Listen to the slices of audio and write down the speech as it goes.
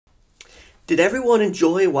Did everyone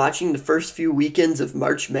enjoy watching the first few weekends of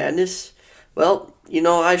March Madness? Well,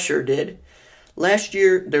 I sure did. Last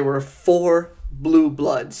year, there were four blue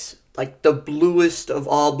bloods, like the bluest of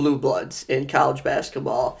all blue bloods in college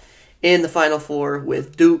basketball, in the Final Four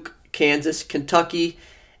with Duke, Kansas, Kentucky,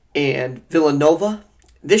 and Villanova.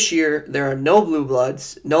 This year, there are no blue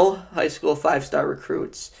bloods, no high school five-star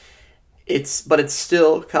recruits. But it's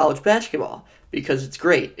still college basketball because it's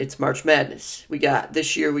great. It's March Madness.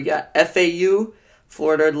 This year we got FAU,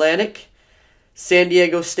 Florida Atlantic, San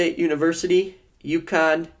Diego State University,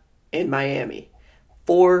 UConn, and Miami.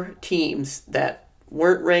 Four teams that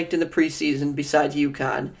weren't ranked in the preseason besides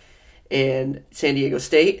UConn and San Diego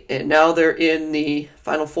State, and now they're in the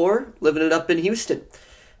Final Four, living it up in Houston.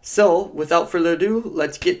 So, without further ado,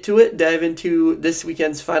 let's get to it, dive into this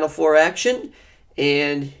weekend's Final Four action,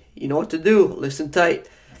 and you know what to do. Listen tight.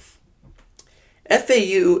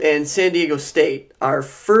 FAU and San Diego State are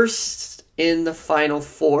first in the Final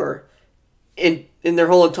Four in their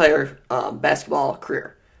whole entire basketball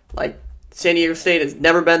career. Like, San Diego State has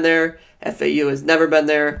never been there. FAU has never been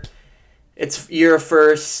there. It's year of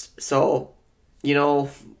first, so, we'll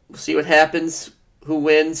see what happens, who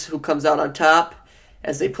wins, who comes out on top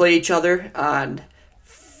as they play each other on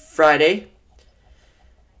Saturday.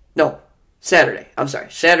 I'm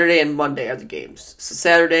sorry. Saturday and Monday are the games. So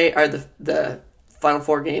Saturday are the Final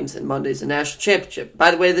Four games, and Monday's the national championship.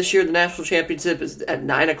 By the way, this year the national championship is at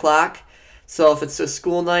 9 o'clock. So if it's a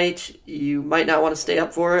school night, you might not want to stay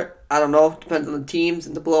up for it. I don't know. Depends on the teams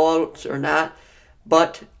and the blowouts or not.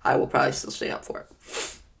 But I will probably still stay up for it.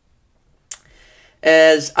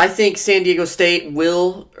 As I think San Diego State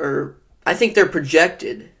I think they're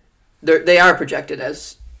projected. They are projected,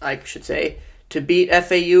 as I should say, to beat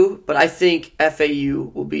FAU, but I think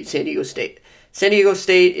FAU will beat San Diego State. San Diego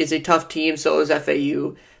State is a tough team, so is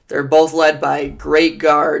FAU. They're both led by great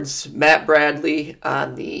guards, Matt Bradley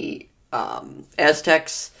on the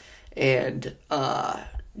Aztecs and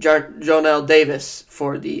Jonell Davis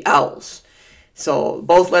for the Owls. So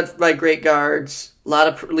both led by great guards, a lot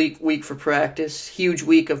of week for practice, huge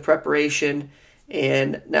week of preparation,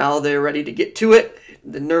 and now they're ready to get to it.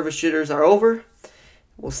 The nervous jitters are over.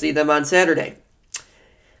 We'll see them on Saturday.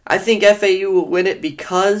 I think FAU will win it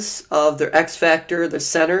because of their X factor, the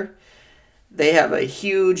center. They have a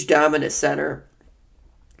huge dominant center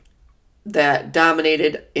that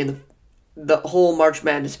dominated in the whole March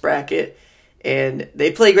Madness bracket, and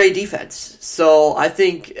they play great defense. So I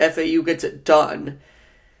think FAU gets it done,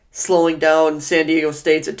 slowing down San Diego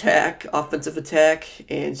State's offensive attack,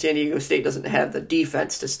 and San Diego State doesn't have the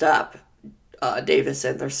defense to stop Davis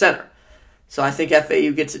and their center. So I think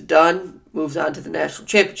FAU gets it done, moves on to the national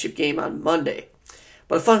championship game on Monday.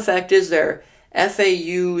 But a fun fact is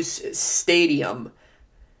FAU's stadium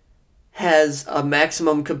has a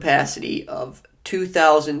maximum capacity of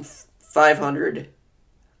 2,500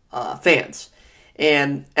 fans.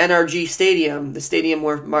 And NRG Stadium, the stadium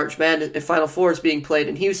where March Madness Final Four is being played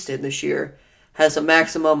in Houston this year, has a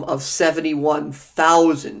maximum of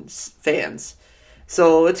 71,000 fans.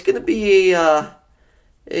 So it's going to be a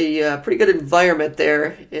pretty good environment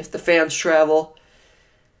there if the fans travel,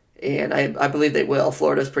 and I believe they will.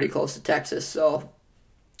 Florida's pretty close to Texas, so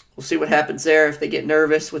we'll see what happens there if they get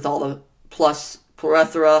nervous with all the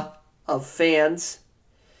plethora of fans.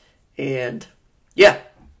 And yeah,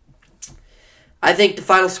 I think the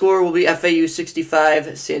final score will be FAU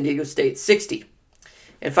 65, San Diego State 60.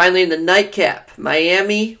 And finally, in the nightcap,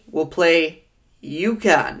 Miami will play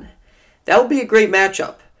UConn. That will be a great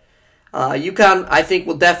matchup. UConn, I think,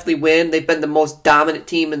 will definitely win. They've been the most dominant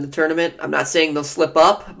team in the tournament. I'm not saying they'll slip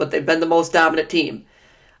up, but they've been the most dominant team.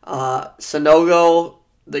 Sanogo,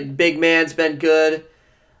 the big man's been good.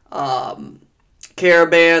 Caravan,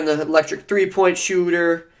 the electric three-point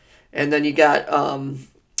shooter. And then you got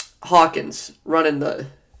Hawkins running the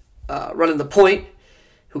point,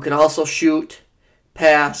 who can also shoot,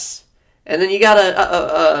 pass. And then you got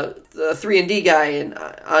a 3-and-D guy in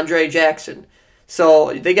Andre Jackson.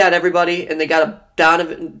 So they got everybody, and they got a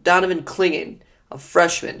Donovan Clingan, a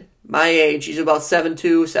freshman, my age. He's about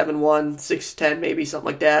 7'2", 7'1", 6'10", maybe, something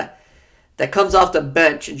like that comes off the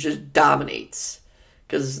bench and just dominates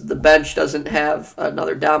because the bench doesn't have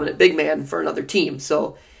another dominant big man for another team.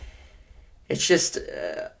 So it's just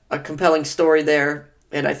a compelling story there,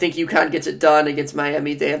 and I think UConn gets it done against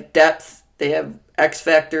Miami. They have depth. They have X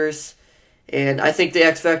factors, and I think the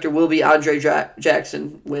X factor will be Andre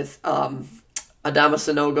Jackson with Adama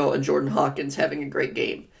Sanogo and Jordan Hawkins having a great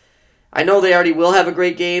game. I know they already will have a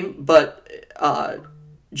great game, but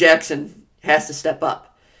Jackson has to step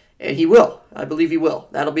up. And he will. I believe he will.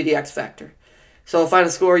 That'll be the X factor. So final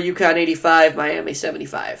score, UConn 85, Miami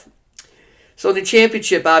 75. So in the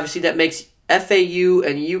championship, obviously, that makes FAU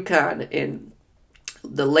and UConn in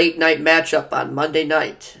the late night matchup on Monday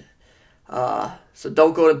night. So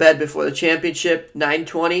don't go to bed before the championship,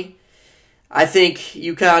 9:20. I think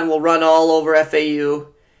UConn will run all over FAU,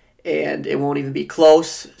 and it won't even be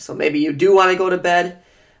close. So maybe you do want to go to bed,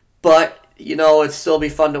 but, it'd still be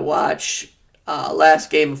fun to watch.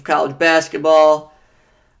 Last game of college basketball,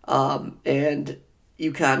 and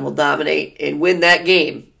UConn will dominate and win that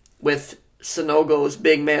game with Sanogo's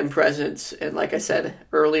big man presence. And like I said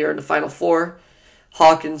earlier in the Final Four,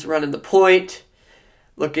 Hawkins running the point,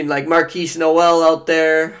 looking like Marquise Noel out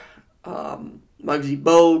there, Muggsy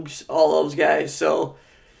Bogues, all those guys. So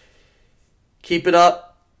keep it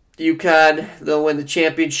up. UConn, they'll win the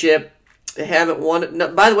championship. They haven't won it. No,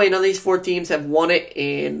 by the way, none of these 4 teams have won it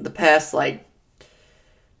in the past,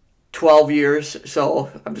 12 years. So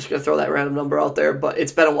I'm just going to throw that random number out there. But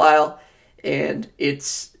it's been a while, and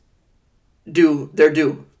it's due. They're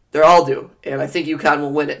due. They're all due. And I think UConn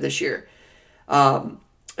will win it this year.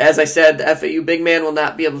 As I said, the FAU big man will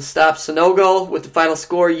not be able to stop Sanogo with the final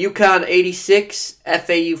score. UConn 86,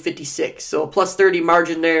 FAU 56. So a plus 30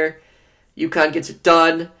 margin there. UConn gets it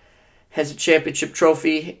done. Has a championship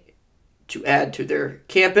trophy to add to their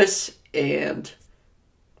campus. And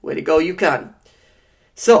way to go, UConn.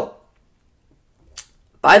 So,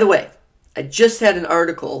 by the way, I just had an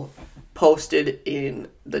article posted in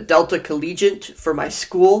the Delta Collegiate for my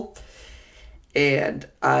school, and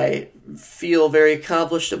I feel very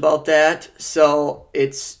accomplished about that. So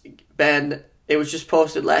it was just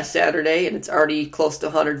posted last Saturday, and it's already close to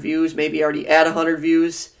 100 views, maybe already at 100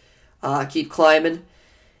 views. Keep climbing.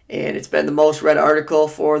 And it's been the most read article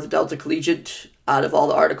for the Delta Collegiate out of all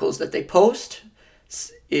the articles that they post.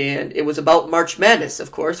 And it was about March Madness,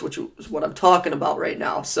 of course, which is what I'm talking about right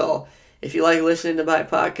now. So if you like listening to my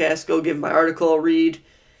podcast, go give my article a read.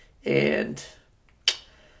 And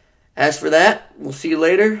as for that, we'll see you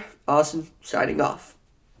later. Austin, signing off.